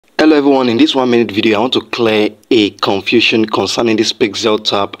Hello everyone, in this 1 minute video I want to clear a confusion concerning this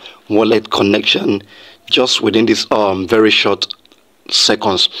PixelTap wallet connection just within this very short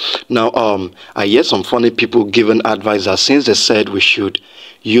seconds. Now I hear some funny people giving advice that since they said we should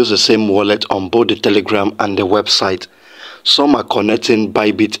use the same wallet on both the Telegram and the website, some are connecting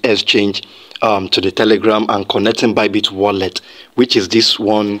Bybit Exchange to the Telegram and connecting Bybit wallet, which is this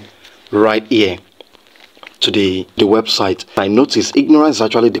one right here, to the website. I notice ignorance is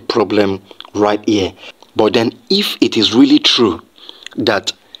actually the problem right here. But then if it is really true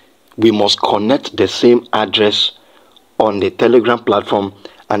that we must connect the same address on the Telegram platform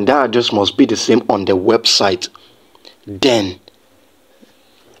and that address must be the same on the website, then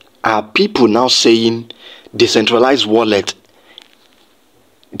are people now saying decentralized wallet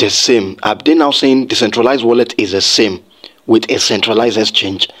the same? Are they now saying decentralized wallet is the same with a centralized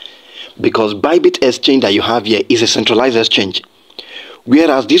exchange? Because Bybit Exchange that you have here is a centralized exchange,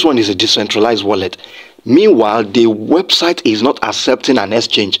 whereas this one is a decentralized wallet. Meanwhile, the website is not accepting an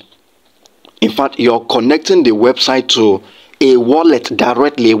exchange. In fact, you're connecting the website to a wallet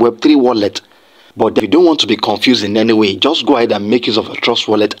directly, a Web3 wallet. But if you don't want to be confused in any way, just go ahead and make use of a Trust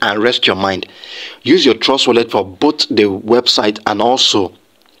Wallet and rest your mind. Use your Trust Wallet for both the website and also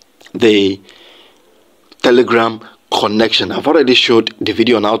the Telegram connection. I've already showed the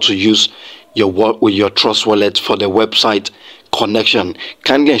video on how to use your Trust Wallet for the website connection.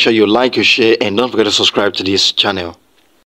 Kindly ensure you like, you share, and don't forget to subscribe to this channel.